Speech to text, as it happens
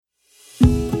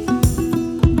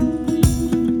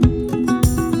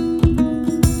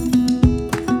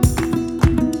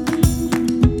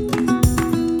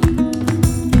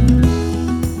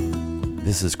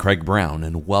is Craig Brown,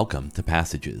 and welcome to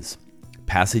Passages.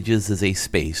 Passages is a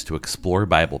space to explore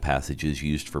Bible passages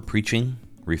used for preaching,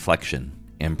 reflection,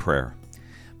 and prayer.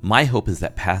 My hope is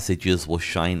that Passages will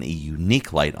shine a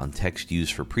unique light on text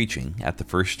used for preaching at the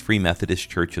First Free Methodist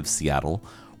Church of Seattle,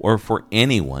 or for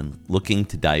anyone looking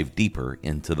to dive deeper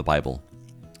into the Bible.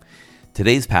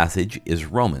 Today's passage is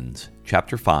Romans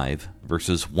chapter 5,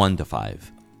 verses 1 to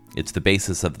 5. It's the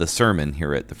basis of the sermon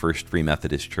here at the First Free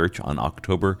Methodist Church on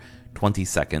October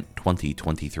 22nd,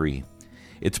 2023.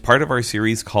 It's part of our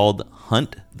series called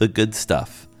Hunt the Good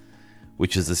Stuff,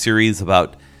 which is a series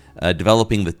about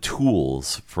developing the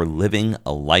tools for living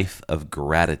a life of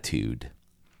gratitude.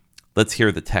 Let's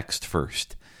hear the text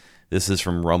first. This is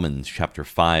from Romans chapter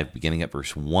 5, beginning at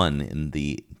verse 1 in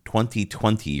the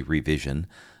 2020 revision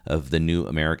of the New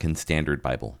American Standard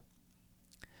Bible.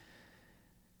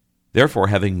 Therefore,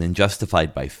 having been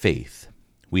justified by faith,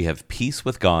 we have peace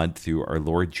with God through our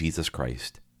Lord Jesus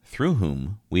Christ, through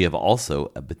whom we have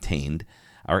also obtained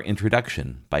our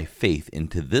introduction by faith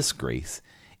into this grace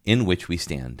in which we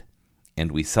stand,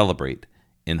 and we celebrate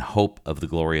in hope of the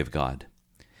glory of God.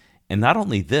 And not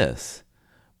only this,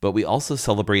 but we also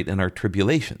celebrate in our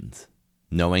tribulations,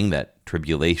 knowing that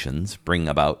tribulations bring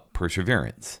about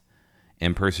perseverance,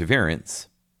 and perseverance,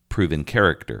 proven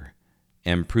character,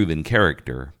 and proven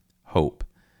character, hope.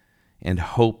 And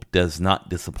hope does not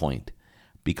disappoint,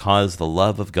 because the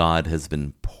love of God has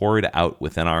been poured out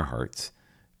within our hearts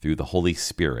through the Holy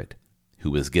Spirit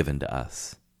who was given to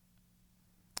us.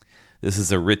 This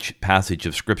is a rich passage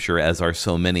of Scripture, as are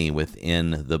so many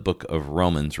within the book of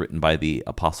Romans written by the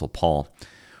Apostle Paul.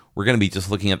 We're going to be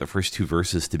just looking at the first two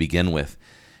verses to begin with,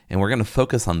 and we're going to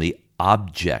focus on the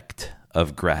object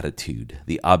of gratitude,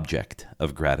 the object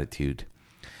of gratitude.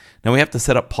 Now we have to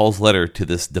set up Paul's letter to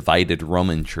this divided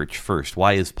Roman church first.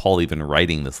 Why is Paul even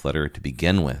writing this letter to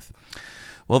begin with?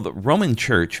 Well, the Roman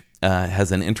church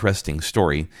has an interesting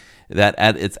story that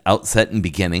at its outset and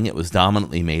beginning, it was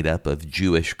dominantly made up of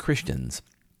Jewish Christians.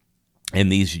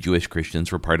 And these Jewish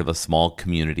Christians were part of a small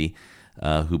community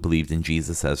who believed in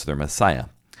Jesus as their Messiah.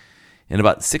 In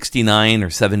about 69 or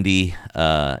 70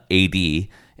 AD,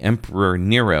 Emperor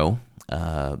Nero,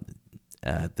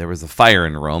 there was a fire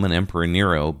in Rome, and Emperor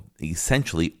Nero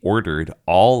essentially ordered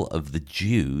all of the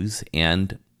Jews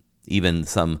and even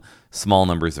some small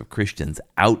numbers of Christians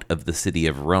out of the city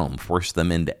of Rome, forced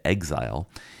them into exile.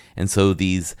 And so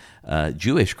these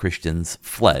Jewish Christians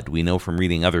fled. We know from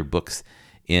reading other books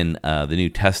in the New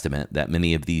Testament that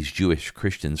many of these Jewish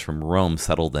Christians from Rome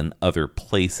settled in other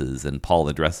places, and Paul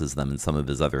addresses them in some of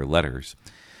his other letters.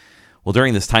 Well,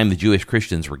 during this time the Jewish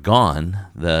Christians were gone,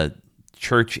 the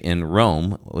church in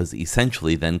Rome was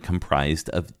essentially then comprised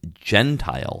of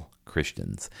Gentile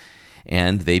Christians,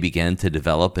 and they began to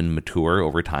develop and mature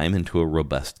over time into a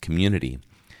robust community.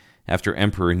 After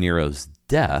Emperor Nero's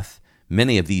death,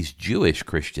 many of these Jewish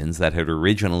Christians that had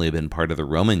originally been part of the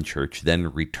Roman church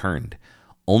then returned,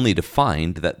 only to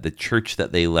find that the church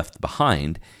that they left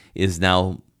behind is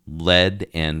now led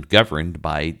and governed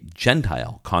by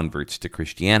Gentile converts to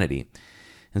Christianity.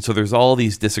 And so there's all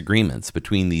these disagreements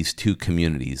between these two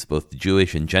communities, both the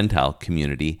Jewish and Gentile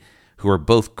community, who are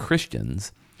both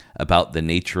Christians, about the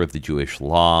nature of the Jewish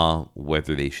law,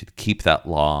 whether they should keep that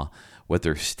law, what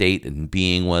their state and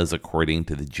being was according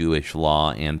to the Jewish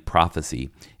law and prophecy.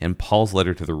 And Paul's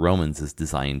letter to the Romans is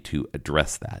designed to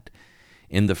address that.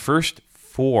 In the first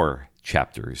 4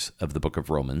 chapters of the book of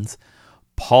Romans,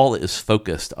 Paul is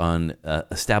focused on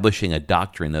establishing a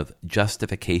doctrine of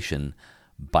justification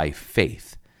by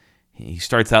faith. He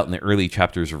starts out in the early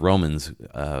chapters of Romans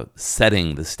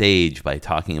setting the stage by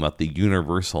talking about the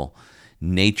universal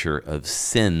nature of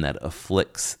sin that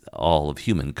afflicts all of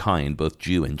humankind, both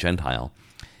Jew and Gentile.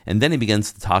 And then he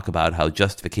begins to talk about how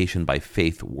justification by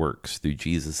faith works through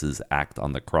Jesus' act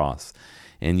on the cross,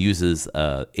 and uses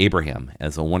Abraham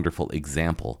as a wonderful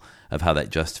example of how that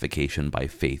justification by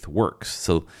faith works.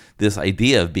 So this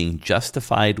idea of being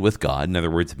justified with God, in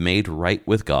other words, made right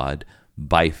with God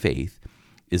by faith,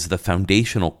 is the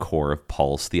foundational core of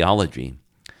Paul's theology.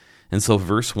 And so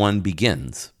verse 1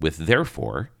 begins with,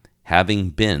 therefore, having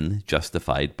been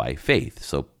justified by faith.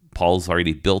 So Paul's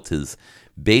already built his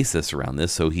basis around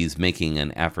this, so he's making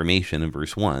an affirmation in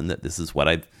verse 1 that this is what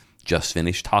I've just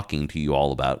finished talking to you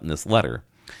all about in this letter.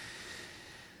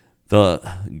 The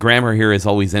grammar here is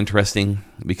always interesting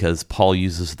because Paul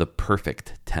uses the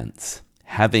perfect tense,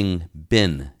 having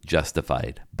been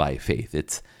justified by faith.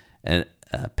 It's a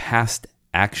past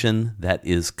action that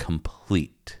is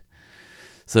complete.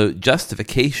 So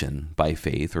justification by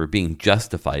faith, or being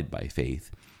justified by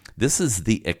faith, this is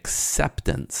the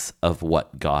acceptance of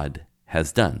what God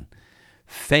has done.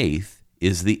 Faith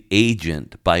is the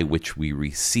agent by which we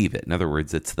receive it. In other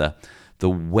words, it's the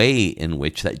way in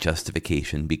which that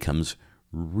justification becomes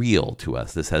real to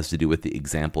us. This has to do with the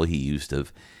example he used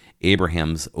of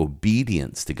Abraham's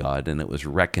obedience to God, and it was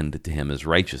reckoned to him as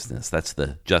righteousness. That's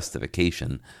the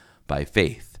justification by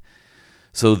faith.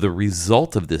 So the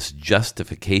result of this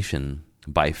justification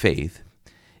by faith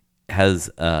has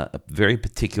a very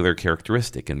particular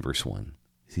characteristic in verse 1.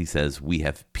 He says, we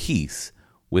have peace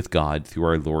with God through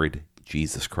our Lord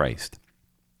Jesus Christ.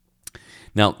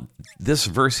 Now, this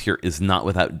verse here is not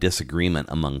without disagreement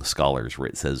among scholars, where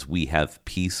it says, we have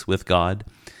peace with God.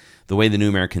 The way the New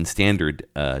American Standard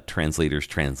translators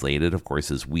translate it, of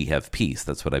course, is we have peace.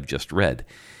 That's what I've just read.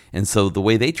 And so the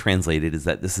way they translate it is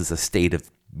that this is a state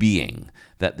of being,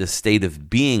 that this state of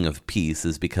being of peace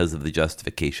is because of the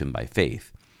justification by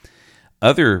faith.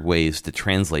 Other ways to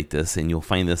translate this, and you'll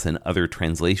find this in other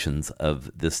translations of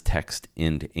this text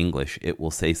into English, it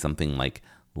will say something like,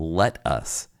 let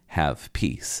us have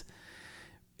peace.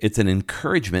 It's an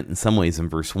encouragement in some ways in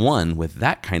verse 1 with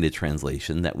that kind of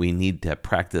translation that we need to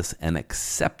practice an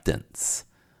acceptance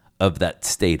of that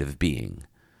state of being.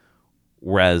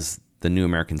 Whereas the New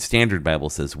American Standard Bible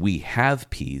says, we have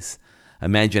peace.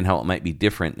 Imagine how it might be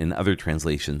different in other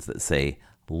translations that say,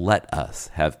 let us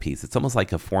have peace. It's almost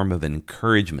like a form of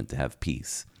encouragement to have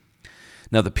peace.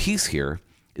 Now, the peace here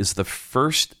is the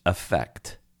first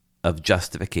effect of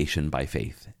justification by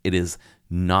faith. It is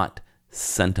not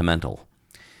sentimental.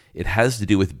 It has to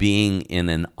do with being in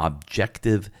an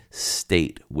objective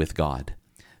state with God,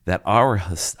 that our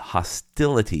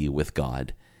hostility with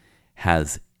God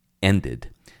has ended.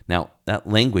 Now, that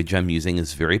language I'm using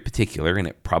is very particular, and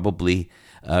it probably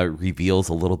reveals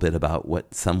a little bit about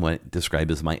what some might describe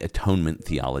as my atonement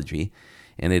theology,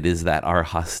 and it is that our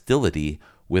hostility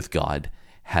with God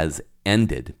has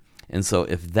ended. And so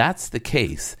if that's the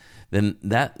case, then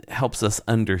that helps us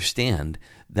understand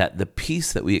that the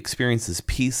peace that we experience is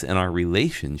peace in our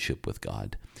relationship with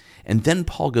God. And then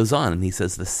Paul goes on and he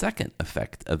says the second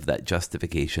effect of that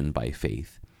justification by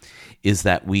faith is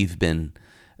that we've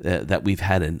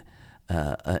had an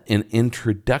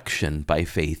introduction by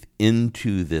faith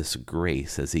into this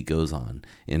grace, as he goes on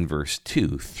in verse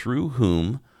 2, through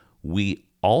whom we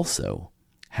also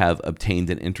have obtained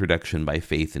an introduction by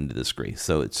faith into this grace.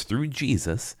 So it's through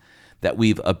Jesus that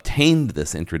we've obtained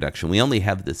this introduction. We only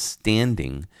have this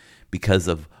standing because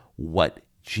of what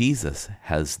Jesus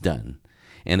has done,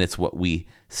 and it's what we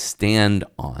stand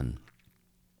on.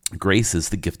 Grace is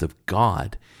the gift of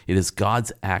God. It is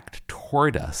God's act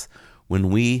toward us when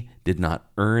we did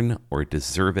not earn or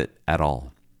deserve it at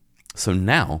all. So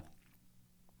now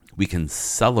we can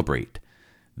celebrate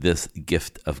this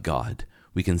gift of God.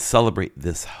 We can celebrate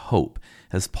this hope.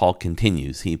 As Paul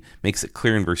continues, he makes it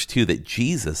clear in verse 2 that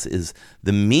Jesus is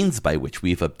the means by which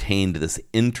we've obtained this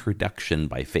introduction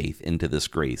by faith into this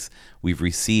grace. We've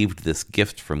received this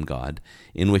gift from God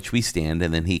in which we stand,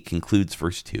 and then he concludes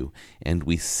verse 2, and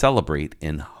we celebrate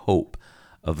in hope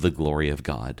of the glory of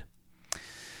God.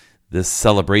 This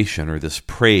celebration or this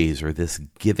praise or this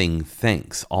giving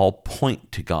thanks all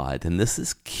point to God. And this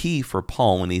is key for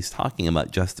Paul when he's talking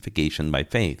about justification by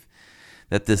faith,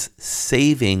 that this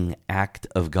saving act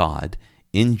of God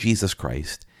in Jesus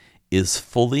Christ is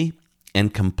fully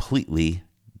and completely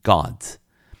God's.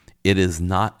 It is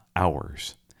not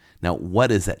ours. Now,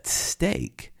 what is at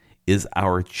stake is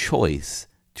our choice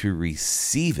to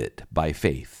receive it by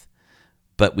faith.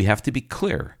 But we have to be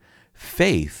clear.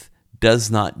 Faith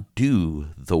does not do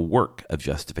the work of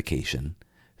justification.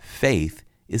 Faith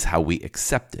is how we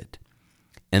accept it.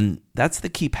 And that's the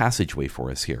key passageway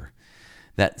for us here.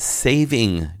 That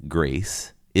saving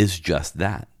grace is just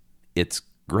that. It's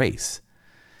grace.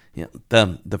 You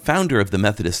know, the founder of the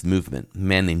Methodist movement, a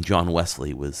man named John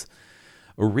Wesley, was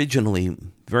originally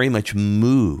very much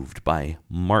moved by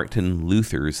Martin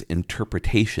Luther's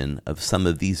interpretation of some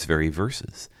of these very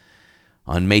verses.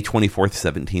 On May 24th,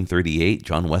 1738,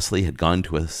 John Wesley had gone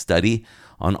to a study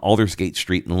on Aldersgate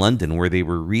Street in London where they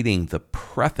were reading the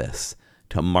preface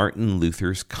to Martin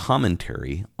Luther's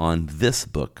commentary on this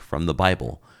book from the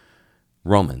Bible,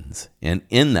 Romans. And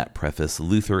in that preface,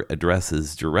 Luther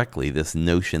addresses directly this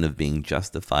notion of being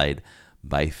justified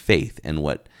by faith and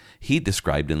what he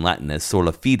described in Latin as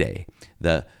sola fide.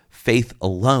 The faith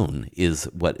alone is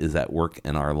what is at work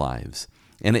in our lives.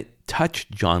 And it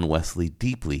touched John Wesley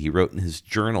deeply. He wrote in his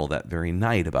journal that very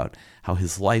night about how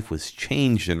his life was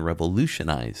changed and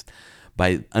revolutionized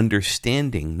by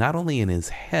understanding, not only in his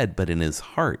head, but in his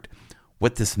heart,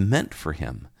 what this meant for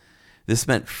him. This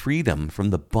meant freedom from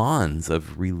the bonds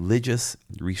of religious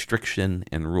restriction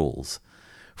and rules.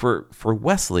 For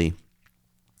Wesley,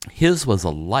 his was a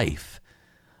life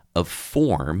of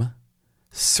form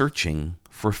searching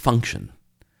for function.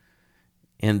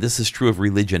 And this is true of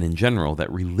religion in general,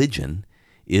 that religion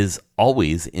is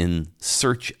always in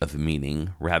search of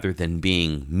meaning rather than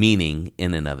being meaning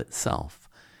in and of itself.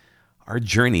 Our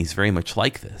journey is very much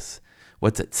like this.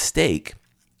 What's at stake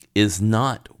is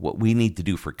not what we need to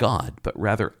do for God, but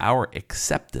rather our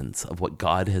acceptance of what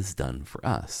God has done for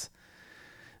us.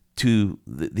 To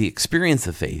the experience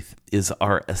of faith is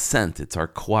our assent, it's our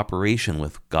cooperation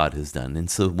with what God has done. And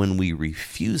so when we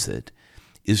refuse it,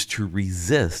 is to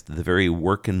resist the very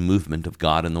work and movement of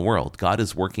God in the world. God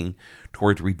is working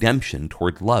toward redemption,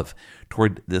 toward love,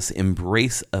 toward this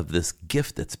embrace of this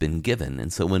gift that's been given.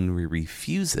 And so when we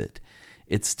refuse it,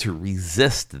 it's to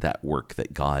resist that work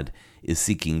that God is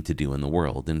seeking to do in the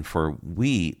world. And for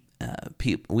we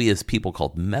as people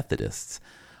called Methodists,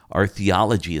 our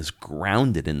theology is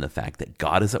grounded in the fact that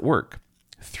God is at work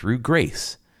through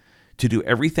grace to do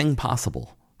everything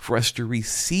possible for us to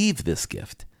receive this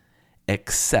gift,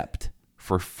 except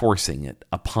for forcing it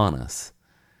upon us.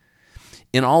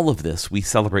 In all of this, we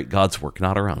celebrate God's work,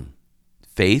 not our own.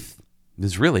 Faith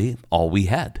is really all we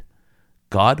had.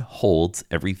 God holds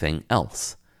everything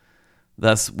else.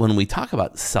 Thus, when we talk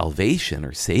about salvation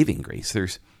or saving grace,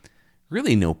 there's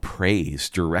really no praise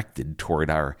directed toward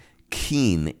our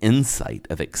keen insight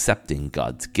of accepting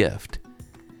God's gift.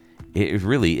 It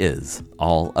really is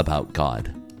all about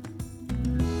God.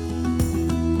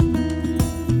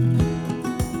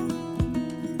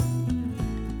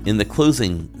 In the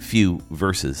closing few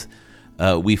verses,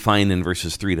 we find in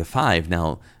verses 3 to 5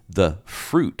 now the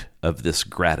fruit of this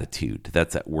gratitude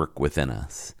that's at work within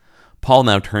us. Paul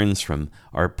now turns from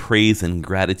our praise and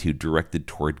gratitude directed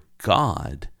toward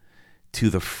God to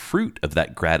the fruit of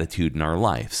that gratitude in our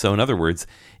life. So in other words,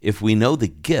 if we know the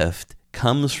gift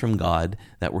comes from God,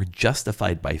 that we're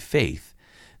justified by faith,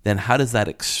 then how does that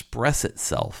express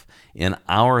itself in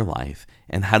our life?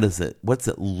 And what's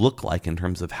it look like in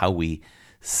terms of how we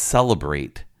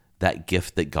celebrate that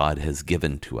gift that God has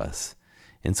given to us?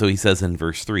 And so he says in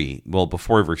verse 3, well,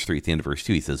 before verse 3, at the end of verse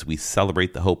 2, he says, we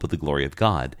celebrate the hope of the glory of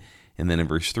God. And then in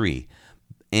verse 3,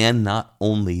 and not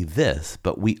only this,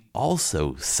 but we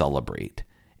also celebrate.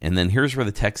 And then here's where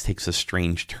the text takes a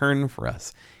strange turn for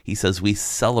us. He says, we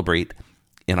celebrate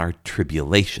in our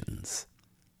tribulations.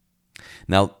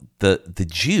 Now, the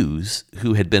Jews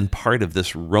who had been part of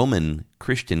this Roman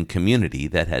Christian community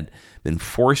that had been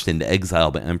forced into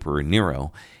exile by Emperor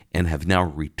Nero and have now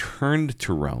returned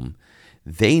to Rome,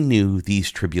 they knew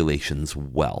these tribulations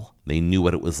well. They knew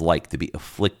what it was like to be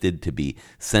afflicted, to be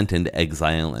sent into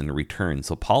exile and return.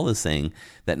 So Paul is saying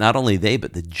that not only they,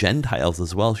 but the Gentiles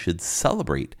as well should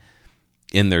celebrate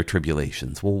in their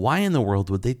tribulations. Well, why in the world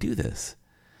would they do this?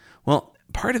 Well,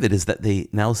 part of it is that they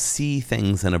now see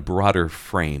things in a broader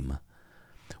frame.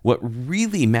 What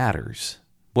really matters,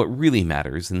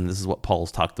 and this is what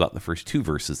Paul's talked about in the first 2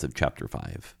 verses of chapter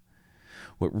 5,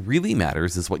 what really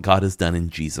matters is what God has done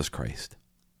in Jesus Christ.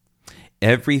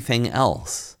 Everything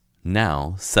else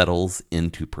now settles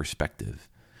into perspective.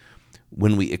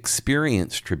 When we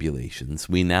experience tribulations,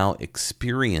 we now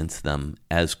experience them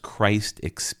as Christ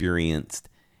experienced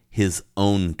his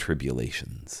own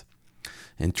tribulations.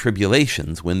 And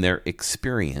tribulations, when they're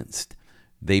experienced,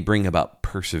 they bring about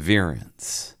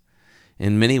perseverance.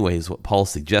 In many ways, what Paul's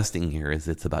suggesting here is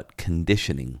it's about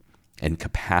conditioning and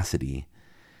capacity.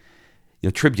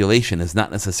 Tribulation is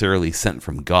not necessarily sent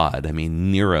from God. I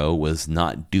mean, Nero was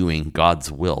not doing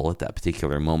God's will at that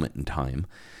particular moment in time.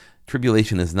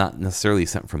 Tribulation is not necessarily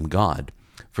sent from God.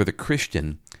 For the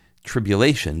Christian,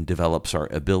 tribulation develops our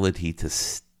ability to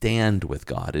stand with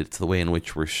God. It's the way in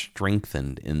which we're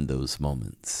strengthened in those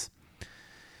moments.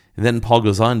 And then Paul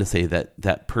goes on to say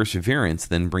that perseverance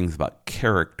then brings about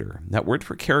character. That word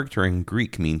for character in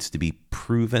Greek means to be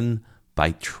proven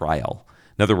by trial.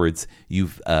 In other words,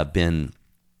 you've been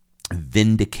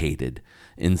vindicated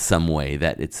in some way,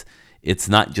 that it's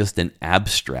not just an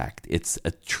abstract, it's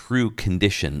a true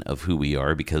condition of who we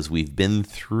are because we've been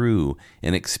through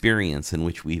an experience in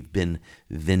which we've been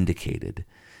vindicated.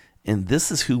 And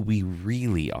this is who we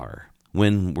really are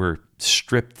when we're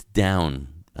stripped down,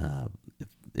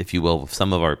 if you will, of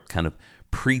some of our kind of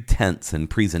pretense and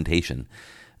presentation,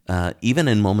 even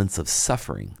in moments of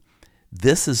suffering.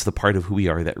 This is the part of who we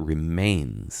are that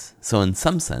remains. So in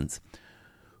some sense,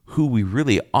 who we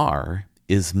really are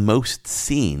is most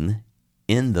seen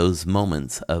in those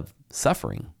moments of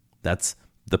suffering. That's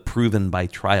the proven by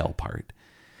trial part.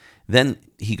 Then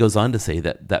he goes on to say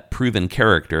that proven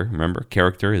character, remember,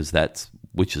 character is that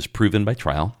which is proven by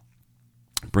trial,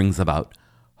 brings about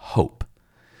hope.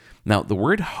 Now, the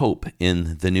word hope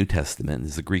in the New Testament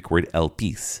is the Greek word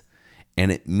elpis,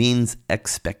 and it means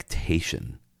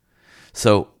expectation.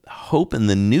 So hope in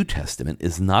the New Testament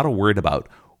is not a word about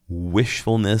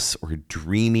wishfulness or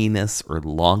dreaminess or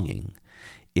longing.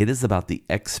 It is about the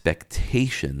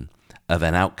expectation of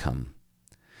an outcome.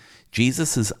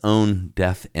 Jesus' own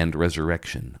death and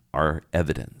resurrection are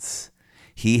evidence.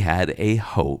 He had a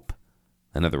hope,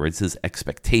 in other words, his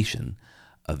expectation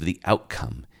of the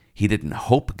outcome. He didn't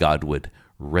hope God would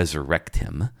resurrect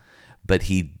him, but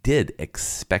he did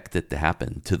expect it to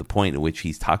happen, to the point at which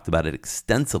he's talked about it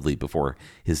extensively before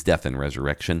his death and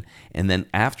resurrection. And then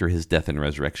after his death and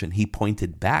resurrection, he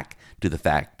pointed back to the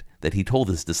fact that he told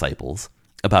his disciples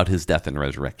about his death and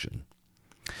resurrection.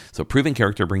 So proven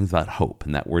character brings about hope,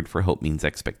 and that word for hope means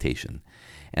expectation.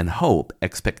 And hope,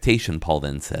 expectation, Paul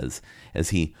then says, as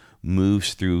he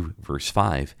moves through verse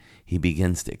 5, he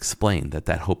begins to explain that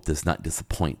hope does not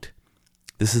disappoint.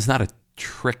 This is not a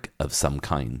trick of some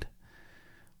kind.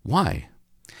 Why?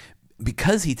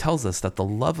 Because he tells us that the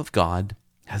love of God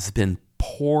has been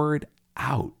poured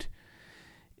out.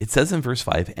 It says in verse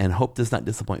 5, and hope does not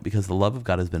disappoint because the love of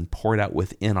God has been poured out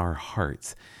within our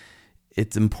hearts.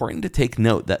 It's important to take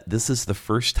note that this is the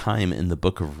first time in the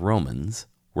book of Romans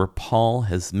where Paul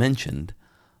has mentioned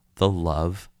the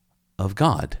love of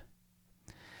God.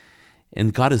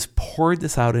 And God has poured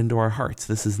this out into our hearts.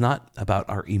 This is not about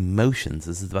our emotions.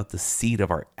 This is about the seed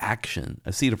of our action,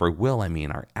 a seed of our will,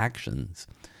 our actions,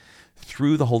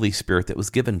 through the Holy Spirit that was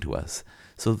given to us.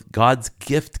 So God's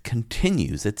gift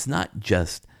continues. It's not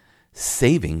just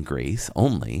saving grace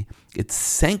only. It's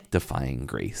sanctifying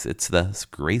grace. It's the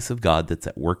grace of God that's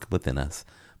at work within us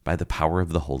by the power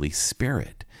of the Holy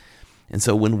Spirit. And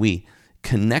so when we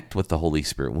connect with the Holy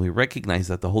Spirit, when we recognize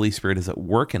that the Holy Spirit is at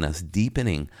work in us,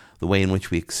 deepening the way in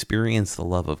which we experience the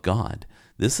love of God,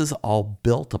 this is all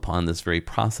built upon this very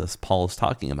process Paul is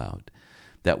talking about,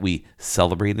 that we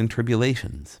celebrate in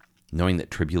tribulations, knowing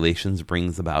that tribulations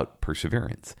brings about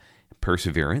perseverance.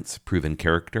 Perseverance, proven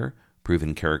character,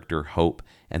 hope,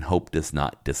 and hope does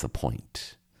not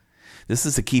disappoint. This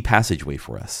is a key passageway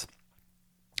for us.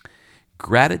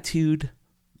 Gratitude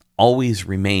always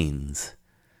remains,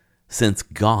 since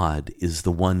God is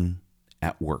the one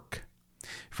at work.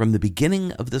 From the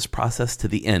beginning of this process to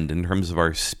the end, in terms of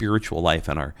our spiritual life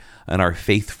and our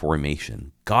faith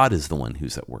formation, God is the one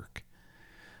who's at work.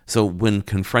 So when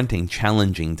confronting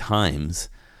challenging times,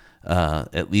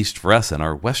 at least for us in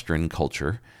our Western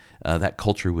culture, that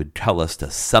culture would tell us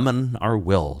to summon our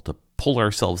will, to pull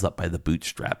ourselves up by the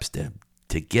bootstraps,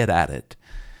 to get at it.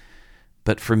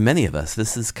 But for many of us,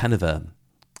 this is kind of a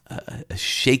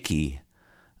shaky,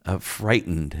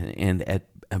 frightened, and at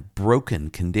a broken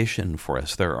condition for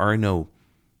us. There are no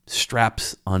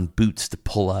straps on boots to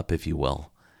pull up, if you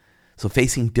will. So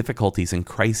facing difficulties and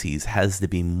crises has to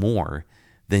be more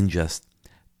than just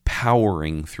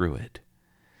powering through it.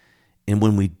 And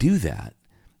when we do that,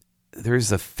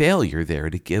 there's a failure there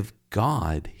to give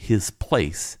God his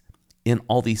place in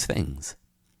all these things.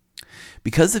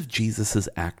 Because of Jesus'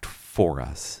 act for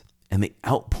us and the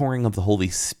outpouring of the Holy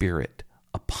Spirit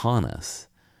upon us,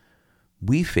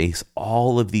 we face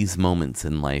all of these moments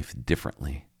in life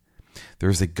differently.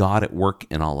 There's a God at work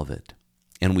in all of it,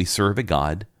 and we serve a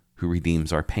God who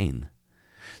redeems our pain.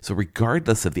 So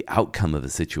regardless of the outcome of a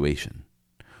situation,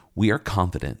 we are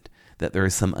confident that there are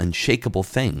some unshakable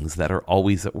things that are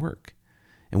always at work,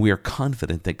 and we are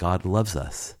confident that God loves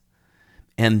us.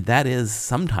 And that is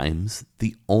sometimes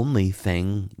the only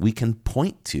thing we can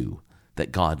point to,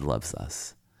 that God loves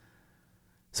us.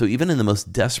 So even in the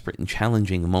most desperate and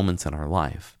challenging moments in our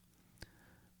life,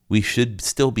 we should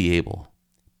still be able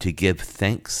to give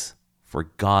thanks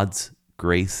for God's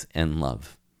grace and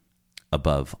love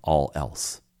above all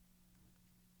else.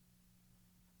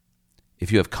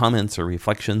 If you have comments or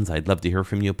reflections, I'd love to hear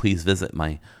from you. Please visit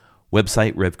my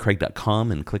website,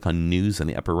 revcraig.com, and click on News in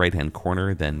the upper right-hand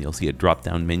corner. Then you'll see a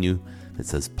drop-down menu that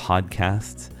says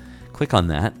Podcasts. Click on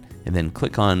that, and then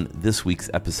click on this week's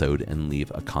episode and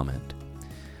leave a comment.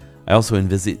 I also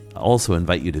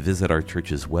invite you to visit our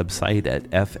church's website at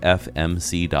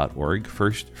ffmc.org,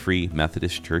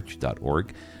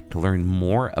 firstfreemethodistchurch.org, to learn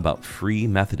more about Free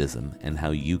Methodism and how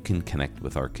you can connect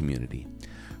with our community.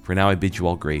 For now, I bid you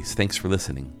all grace. Thanks for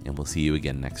listening, and we'll see you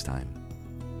again next time.